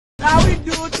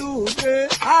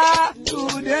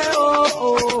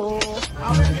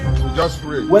Just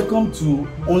pray. Welcome to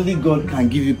Only God Can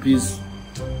Give You Peace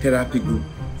Therapy Group.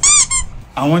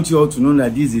 I want you all to know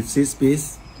that this is a safe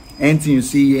space. Anything you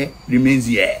see here remains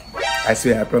here. I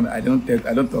swear, I promise. I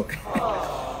don't talk.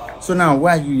 So now,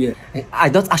 why are you here? I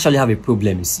don't actually have a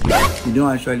problem. You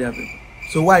don't actually have it.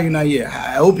 So why are you not here?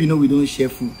 I hope you know we don't share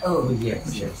food. Oh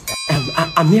yes.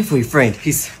 I'm here for a friend.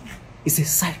 He's a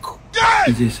psycho.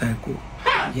 He's a psycho.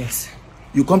 Yes.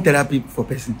 You come therapy for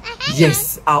person?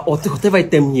 Yes. Whatever I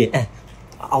tell him here,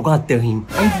 I'll go and tell him.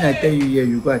 Anything I tell you here,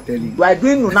 you go and tell him. You are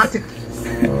doing lunatic.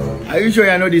 Are you sure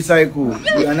you are not the psycho?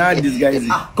 You are not disguising.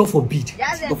 God forbid.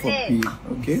 Go for pay,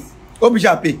 okay?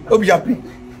 Obijapi.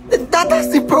 That's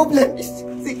the problem.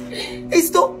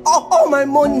 It's not all my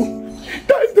money.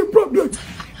 That is the problem.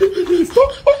 It's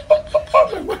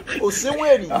not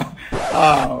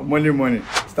money.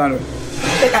 Stand up.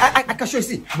 I can show you.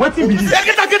 See. What is this?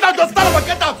 Get out, just stand up,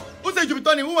 get out. Who said you be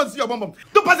turning? Who wants to see your bum?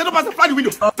 Don't pass it, fly the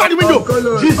window. Fly the window.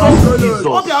 Jesus.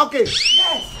 Okay.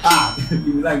 Yes.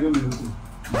 You like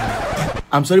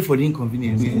I'm sorry for the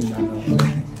inconvenience.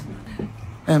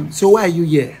 So why are you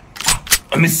here?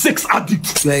 I'm a sex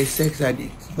addict. You are a sex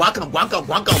addict. Wanka.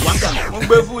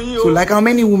 So like how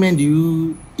many women do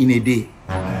you in a day?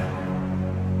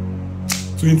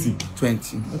 20.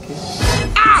 20. Okay.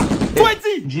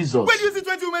 20! Jesus. When you see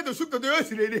 20 women to shoot to the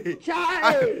earth in a day?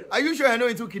 Are you sure I know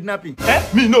into kidnapping?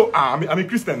 Me no. I'm a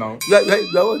Christian now. You are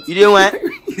what? You didn't want?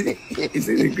 He's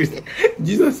a Christian.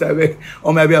 Jesus, I beg.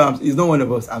 Oh my God, he's not one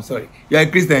of us. I'm sorry. You are a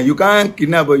Christian. You can't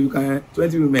kidnap, but you can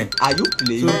 20 women. Are you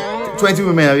playing? So 20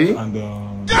 women, are you? And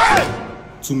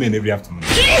 2 men every afternoon.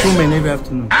 2 men every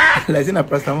afternoon. Like in a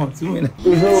paracetamol. 2 men.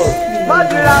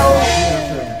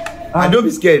 And don't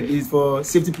be scared. It's for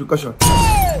safety precaution.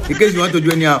 In case you want to do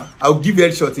anyhow, I'll give you a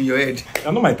headshot in your head.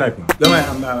 You're not my type now. Don't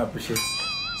mind, I appreciate it.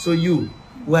 So you,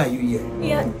 why are you here?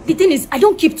 Yeah, the thing is, I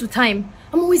don't keep to time.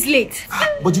 I'm always late.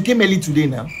 But you came early today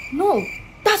now. No,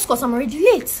 that's because I'm already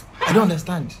late. I don't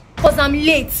understand. Because I'm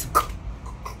late.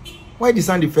 Why the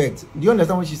sound effect? Do you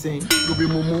understand what she's saying? You'll be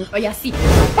mumu. Oh, yeah, see.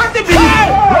 What the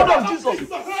blood of Jesus!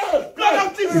 Blood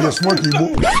of Jesus! You're a smart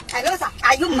people. Hello, sir.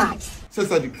 Are you mad?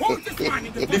 Sister, leave me alone. Leave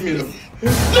me alone,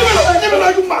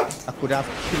 you mad! I could have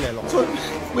killed a lot. So,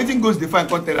 waiting goes the fine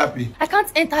con therapy. I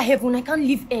can't enter heaven. I can't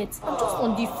leave earth. I'm just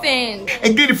on defense.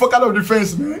 And get the fuck out of the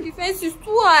fence, man. Defense is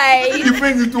too high. The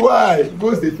fence is too high.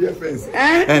 Goes the fear fence.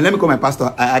 And let me call my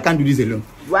pastor. I can't do this alone.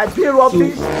 You are doing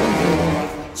rubbish.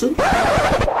 So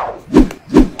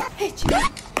Hey, Chima.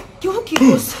 You won't keep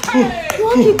us. You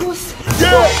won't keep us.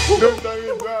 Don't tell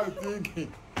me what I'm thinking.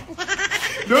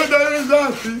 Don't tell me what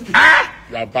I'm thinking.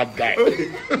 You're a bad guy.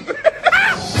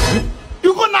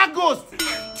 you gonna ghost.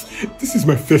 This is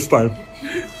my first time,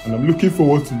 and I'm looking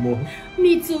forward to more.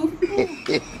 Me too.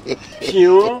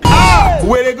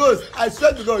 Where it goes? I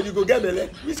swear to God, you go get belly.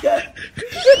 Which guy?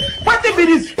 What if it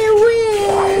is?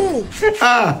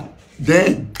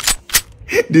 Then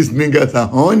these niggas are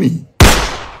horny.